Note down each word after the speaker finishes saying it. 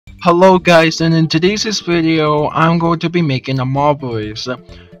Hello guys, and in today's video I'm going to be making a marble race.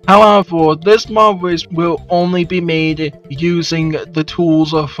 However, this marble race will only be made using the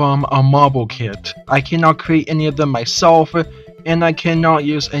tools from a marble kit. I cannot create any of them myself, and I cannot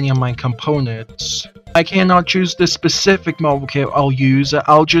use any of my components. I cannot choose the specific marble kit I'll use.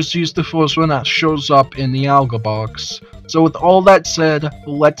 I'll just use the first one that shows up in the Algobox. So with all that said,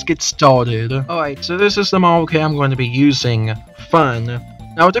 let's get started. Alright, so this is the marble kit I'm going to be using. Fun.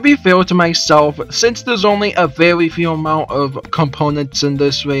 Now, to be fair to myself, since there's only a very few amount of components in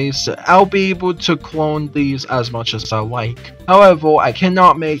this race, I'll be able to clone these as much as I like. However, I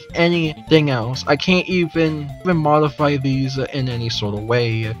cannot make anything else. I can't even modify these in any sort of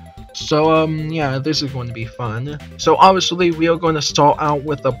way. So, yeah, this is going to be fun. So, obviously, we are going to start out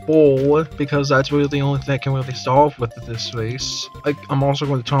with a ball, because that's really the only thing I can really start off with this race. I'm also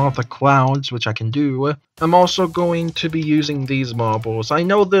going to turn off the clouds, which I can do. I'm also going to be using these marbles. I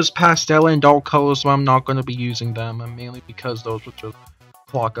know there's pastel and dark colors, so I'm not going to be using them, mainly because those would just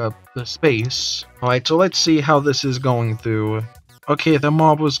clog up the space. Alright, so let's see how this is going through. Okay, the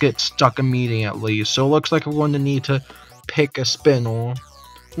marbles get stuck immediately, so it looks like we're going to need to pick a spinner.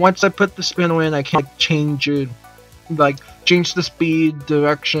 Once I put the spinner in, I can change it, change the speed,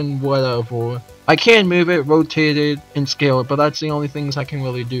 direction, whatever. I can move it, rotate it, and scale it, but that's the only things I can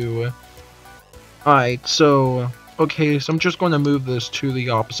really do. Alright, so, okay, so I'm just going to move this to the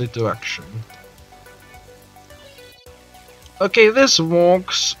opposite direction. Okay, this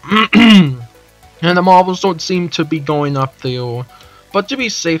works, and the marbles don't seem to be going up there. But to be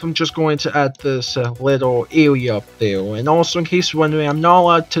safe, I'm just going to add this little area up there. And also, in case you're wondering, I'm not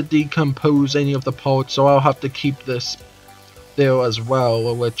allowed to decompose any of the parts, so I'll have to keep this there as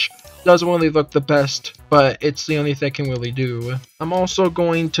well, which doesn't really look the best, but it's the only thing I can really do. I'm also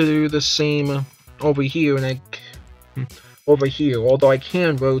going to do the same over here, and over here, although I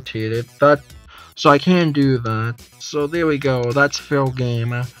can rotate it, so I can do that. So there we go, that's fair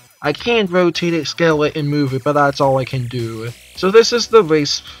game. I can rotate it, scale it, and move it, but that's all I can do. So this is the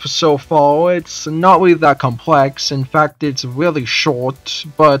race so far. It's not really that complex. In fact, it's really short,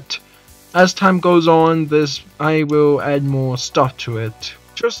 but as time goes on, I will add more stuff to it.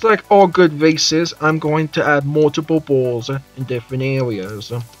 Just like all good races, I'm going to add multiple balls in different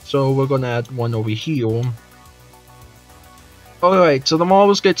areas. So we're going to add one over here. Alright, so the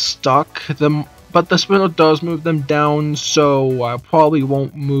marbles get stuck, but the spinner does move them down, so I probably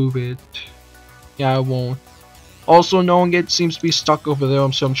won't move it. Yeah, I won't. Also, no one seems to be stuck over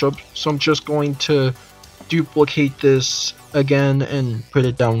there, so I'm just going to duplicate this again and put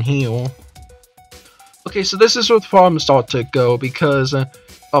it down here. Okay, so this is where the farm start to go, because the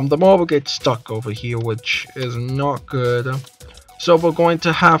marble gets stuck over here, which is not good. So we're going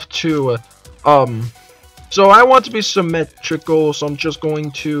to have to, so I want to be symmetrical, so I'm just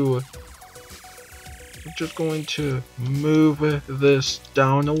going to move this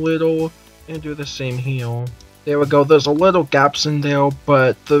down a little and do the same here. There we go, there's a little gaps in there,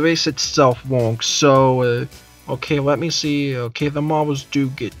 but the race itself won't. So, okay, let me see. Okay, the marbles do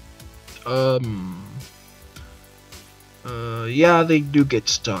get, yeah, they do get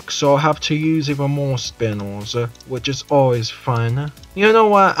stuck. So I'll have to use even more spinners, which is always fun. You know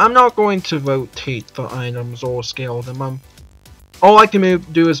what, I'm not going to rotate the items or scale them. All I can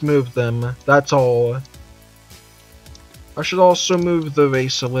do is move them, that's all. I should also move the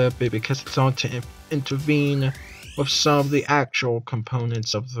race a little bit because it's on to intervene with some of the actual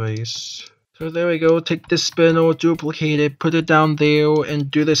components of the race. So there we go, take this spinner, duplicate it, put it down there, and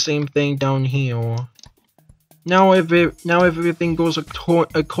do the same thing down here. Now everything goes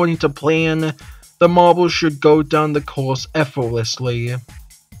according to plan, the marbles should go down the course effortlessly.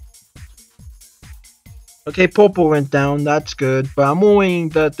 Okay, purple went down, that's good, but I'm worrying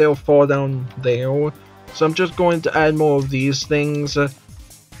that they'll fall down there. So I'm just going to add more of these things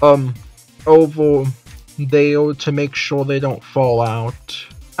over there to make sure they don't fall out.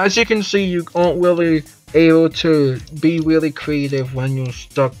 As you can see, you aren't really able to be really creative when you're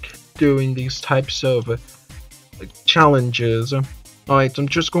stuck doing these types of challenges. Alright, I'm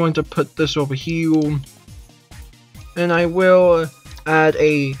just going to put this over here, and I will add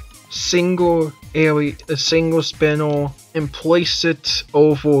a single spinner and place it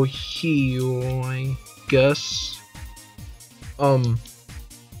over here, I guess.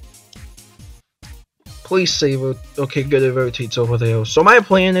 Please save it. Okay, good, it rotates over there. So my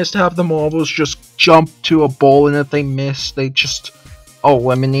plan is to have the marbles just jump to a ball, and if they miss, they just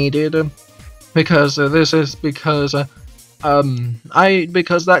eliminated. Because because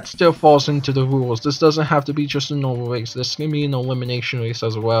that still falls into the rules. This doesn't have to be just a normal race. This can be an elimination race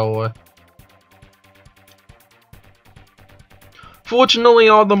as well. Fortunately,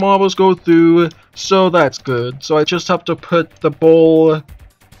 all the marbles go through, so that's good. So I just have to put the bowl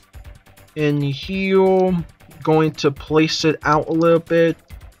in here. Going to place it out a little bit.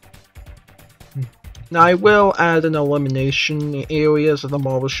 Now I will add an elimination area so the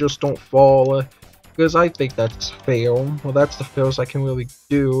marbles just don't fall, because I think that's fair. Well, that's the fairest I can really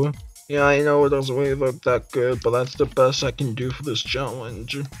do. Yeah, I know it doesn't really look that good, but that's the best I can do for this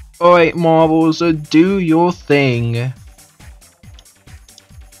challenge. Alright, marbles, do your thing.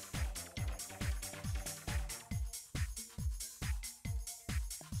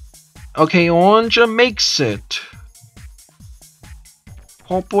 Okay, orange makes it.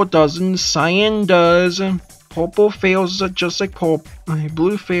 Purple doesn't, cyan does. Purple fails just like purple.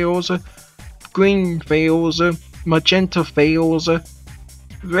 Blue fails. Green fails. Magenta fails.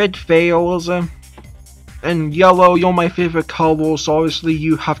 Red fails. And yellow, you're my favorite color, so obviously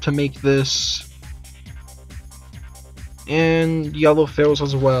you have to make this. And yellow fails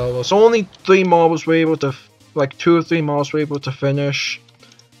as well. So only 3 marbles were able to, like 2 or 3 marbles were able to finish.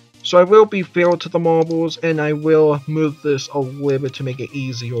 So I will be fair to the marbles, and I will move this a little bit to make it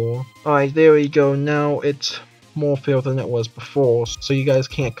easier. Alright, there we go. Now it's more fair than it was before, so you guys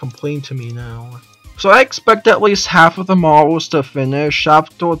can't complain to me now. So I expect at least half of the marbles to finish.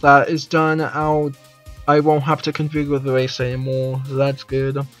 After that is done, I won't have to configure the race anymore. So that's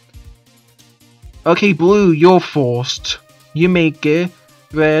good. Okay, blue, you're first. You make it.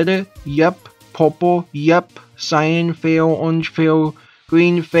 Red, yep. Purple, yep. Cyan, fail. Orange, fail.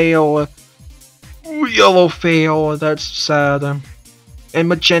 Green fail, yellow fail, that's sad, and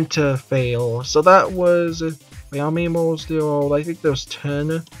magenta fail. So that was, wait, how many marbles there are? I think there's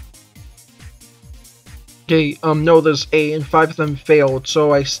 10. Okay, no, there's 8, and 5 of them failed,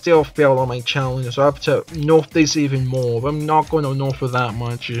 so I still failed on my challenge, so I have to nerf this even more. I'm not going to nerf it that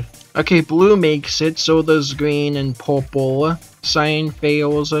much. Okay, blue makes it, so does green and purple. Cyan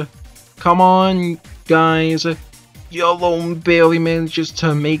fails. Come on, guys. Yellow barely manages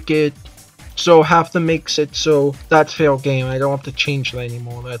to make it, so half them makes it, so that's fair game. I don't have to change that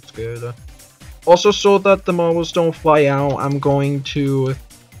anymore, that's good. Also, so that the marbles don't fly out, I'm going to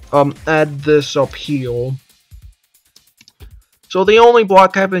add this up here. So the only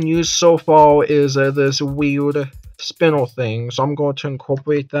block I haven't used so far is this weird spinner thing, so I'm going to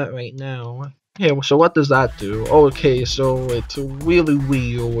incorporate that right now. Yeah, so what does that do? Okay, so it's really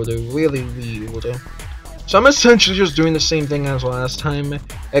weird, really weird. So I'm essentially just doing the same thing as last time,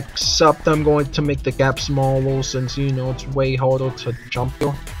 except I'm going to make the gap smaller since, you know, it's way harder to jump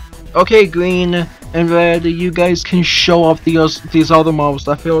here. Okay, green and red, you guys can show off these other marbles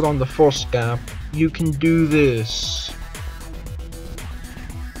that failed on the first gap. You can do this.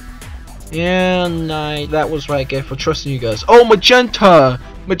 And that was what I get for trusting you guys. Oh, magenta!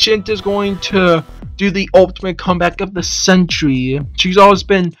 Magenta's going to do the ultimate comeback of the century. She's always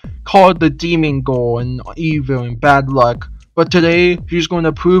been called the demon girl and evil and bad luck, but today she's going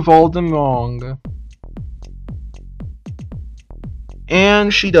to prove all of them wrong.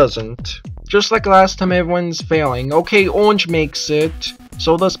 And she doesn't. Just like last time, everyone's failing. Okay, orange makes it,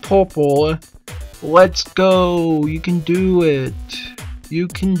 so does purple. Let's go, you can do it. You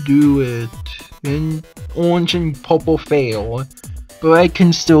can do it. And orange and purple fail, but I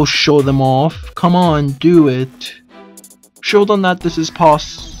can still show them off. Come on, do it. Show them that this is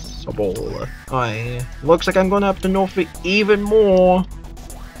possible. Looks like I'm gonna have to nerf it even more.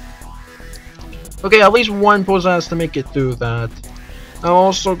 Okay, at least one person has to make it through that. I'm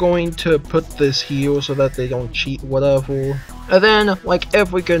also going to put this here so that they don't cheat, whatever. And then, like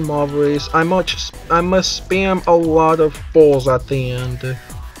every good marble race, I must spam a lot of balls at the end.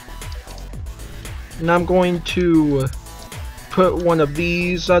 And I'm going to put one of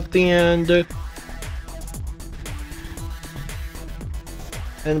these at the end.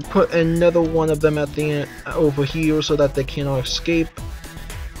 And put another one of them at the end over here so that they cannot escape.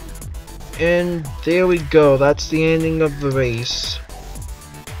 And there we go, that's the ending of the race.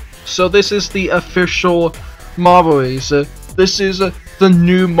 So this is the official Marble Race. This is the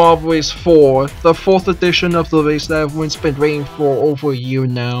new Marble Race 4, the 4th edition of the race that everyone's been waiting for over a year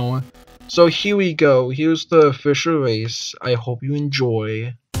now. So here we go, here's the official race. I hope you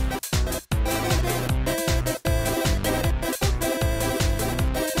enjoy.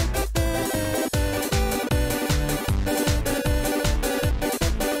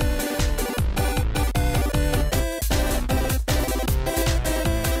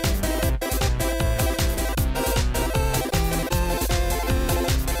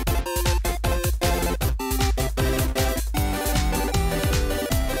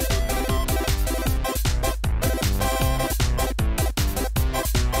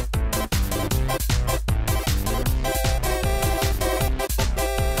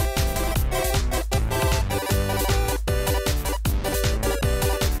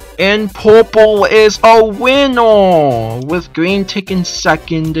 And purple is a winner, with green taking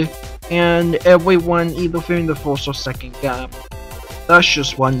second, and everyone either filling the first or second gap. That's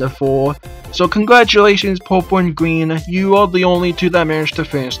just wonderful. So congratulations, purple and green. You are the only two that managed to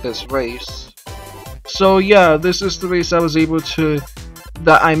finish this race. So yeah, this is the race that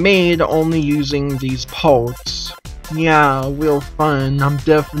I made only using these parts. Yeah, real fun. I'm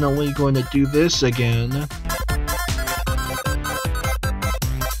definitely going to do this again.